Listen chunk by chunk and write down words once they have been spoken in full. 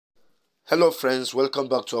Hello friends, welcome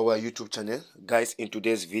back to our YouTube channel. Guys, in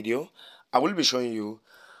today's video I will be showing you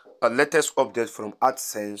a latest update from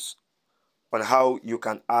AdSense on how you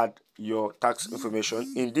can add your tax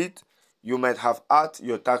information. Indeed, you might have added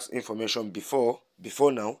your tax information before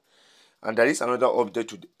now, and there is another update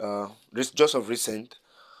to just of recent.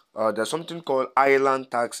 There's something called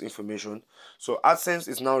island tax information. So AdSense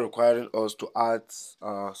is now requiring us to add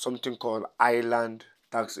something called island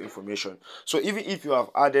tax information. So even if you have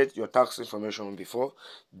added your tax information before,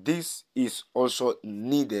 this is also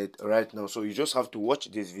needed right now. So you just have to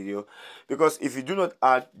watch this video, because if you do not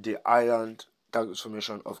add the island tax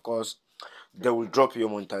information, of course they will drop your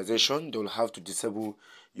monetization. They will have to disable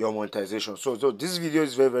your monetization. So this video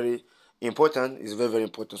is very important. It's very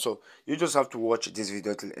important. So you just have to watch this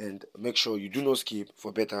video till end. Make sure you do not skip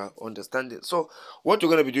for better understanding. So what we're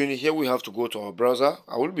going to be doing here, we have to go to our browser.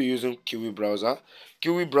 I will be using Kiwi browser.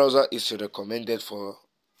 Kiwi browser is recommended for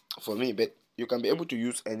me, but you can be able to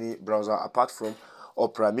use any browser apart from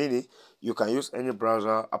Opera Mini. You can use any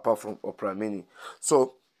browser apart from Opera Mini.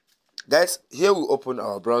 So guys, here we open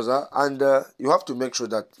our browser, and you have to make sure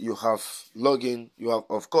that you have login. You have,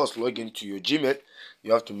 of course, login to your Gmail.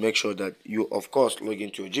 You have to make sure that you, of course, log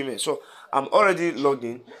into your Gmail. So I'm already logged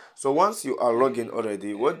in. So once you are logged in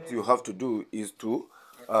already, what you have to do is to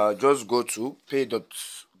just go to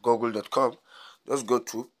pay.google.com. Just go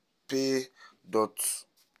to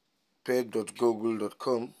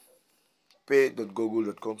pay.google.com.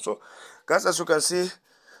 pay.google.com. So guys, as you can see,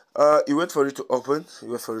 you wait for it to open.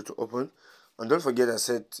 And don't forget, I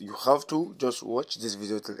said you have to just watch this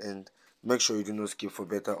video till end. Make sure you do not skip for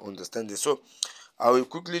better understanding. So I will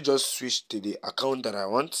quickly just switch to the account that I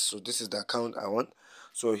want. So this is the account I want.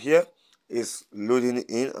 So here is loading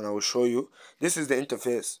in, and I will show you. This is the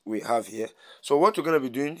interface we have here. So what we're going to be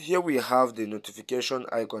doing here, we have the notification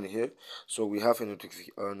icon here. So we have a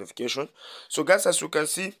notification. So guys, as you can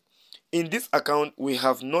see, in this account we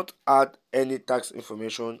have not add any tax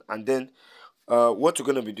information, and then what you're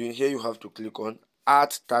going to be doing here, you have to click on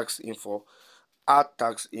add tax info.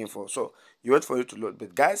 So you wait for it to load.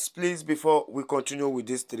 But guys, please, before we continue with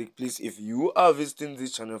this trick, please, if you are visiting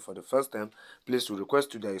this channel for the first time, please, we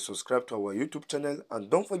request you that you subscribe to our YouTube channel, and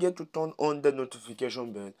don't forget to turn on the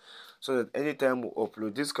notification bell, so that anytime we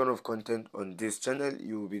upload this kind of content on this channel,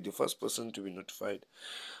 you will be the first person to be notified.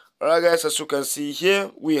 Alright guys, as you can see here,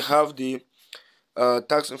 we have the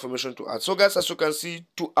tax information to add. So guys, as you can see,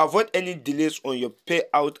 to avoid any delays on your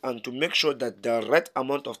payout and to make sure that the right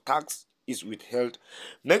amount of tax is withheld,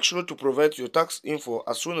 make sure to provide your tax info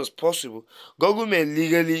as soon as possible. Google may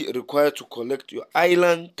legally require to collect your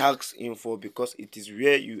island tax info, because it is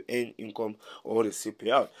where you earn income or receive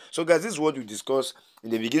payout. So guys, this is what we discussed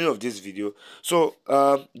in the beginning of this video. So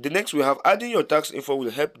the next we have adding your tax info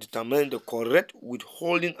will help determine the correct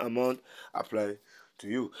withholding amount applied to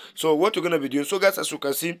you. So what we're going to be doing, so guys, as you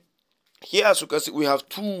can see here, we have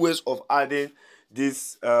two ways of adding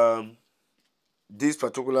this this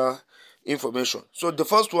particular information. So the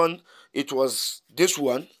first one, it was this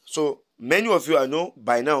one. So many of you, I know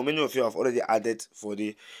by now, many of you have already added for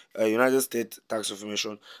the United States tax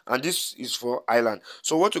information, and this is for Ireland.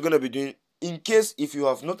 So what you're going to be doing, in case if you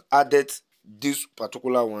have not added this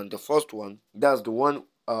particular one, the first one, that's the one,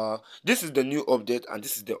 this is the new update and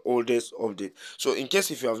this is the oldest update. So in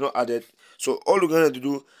case if you have not added, so all you're going to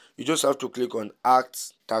do, you just have to click on add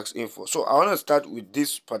tax info. So I want to start with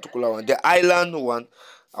this particular one, the island one.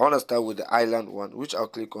 I want to start with the island one, which I'll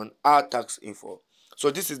click on add tax info.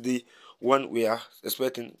 So this is the one we are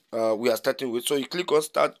expecting, we are starting with. So you click on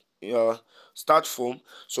start form.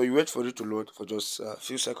 So you wait for it to load for just a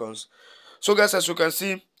few seconds. So guys, as you can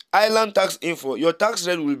see, island tax info, your tax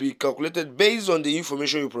rate will be calculated based on the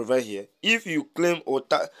information you provide here. If you claim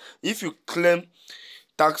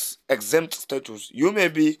tax exempt status, you may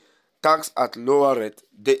be taxed at lower rate.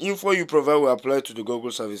 The info you provide will apply to the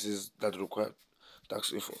Google services that require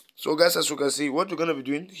tax info. So guys, as you can see, what you're going to be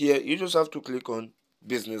doing here, you just have to click on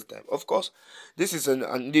business type. Of course, this is an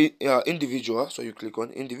individual, so you click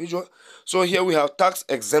on individual. So here we have tax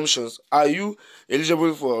exemptions. Are you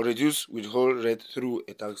eligible for reduced withhold rate through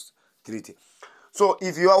a tax treaty? So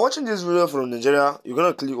if you are watching this video from Nigeria, you're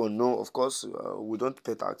gonna click on no. Of course, we don't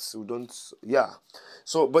pay tax, we don't, yeah.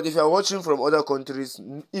 So but if you are watching from other countries,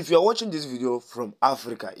 if you are watching this video from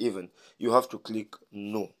Africa even, you have to click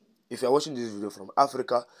no. If you're watching this video from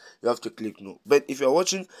Africa, you have to click no. But if you're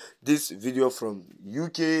watching this video from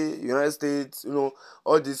UK, United States, you know,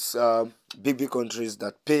 all these big countries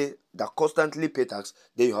that constantly pay tax,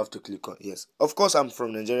 then you have to click on yes. Of course, I'm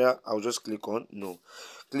from Nigeria. I'll just click on no.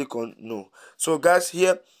 Click on no. So guys,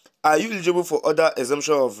 here, are you eligible for other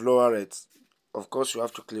exemption of lower rates? of course you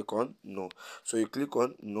have to click on no. So you click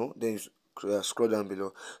on no, then you scroll down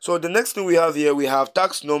below. So the next thing we have here, we have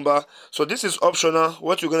tax number. So this is optional.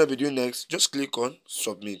 What you're going to be doing next, just click on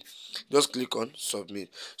submit. Just click on submit.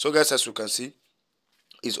 So guys, as you can see,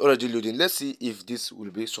 it's already loading. Let's see if this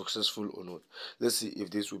will be successful or not. Let's see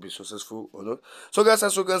if this will be successful or not. So guys,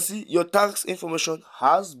 as you can see, your tax information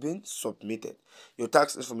has been submitted. Your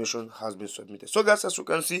tax information has been submitted. So guys, as you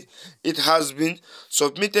can see, it has been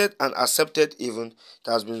submitted and accepted. Even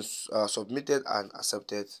it has been submitted and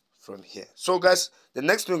accepted from here. So guys, the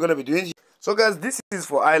next thing we're going to be doing here. So guys, this is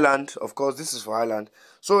for Ireland. Of course, this is for Ireland.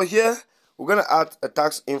 So here we're going to add a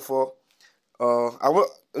tax info.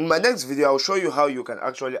 In my next video, I'll show you how you can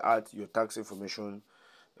actually add your tax information.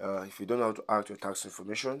 If you don't know how to add your tax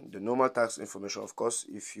information, the normal tax information, of course,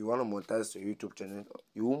 if you want to monetize your YouTube channel,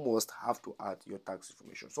 you must have to add your tax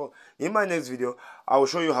information. So in my next video, I will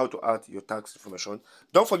show you how to add your tax information.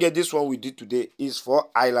 Don't forget, this one we did today is for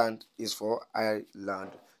Ireland.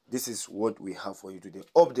 This is what we have for you today.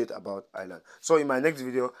 Update about Ireland. So in my next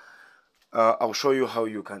video, I'll show you how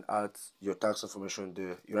you can add your tax information,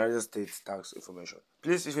 the United States tax information.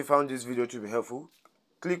 Please, if you found this video to be helpful,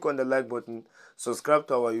 click on the like button, subscribe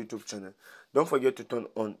to our YouTube channel. Don't forget to turn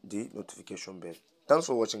on the notification bell. Thanks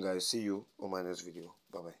for watching, guys. See you on my next video.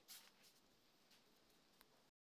 Bye-bye.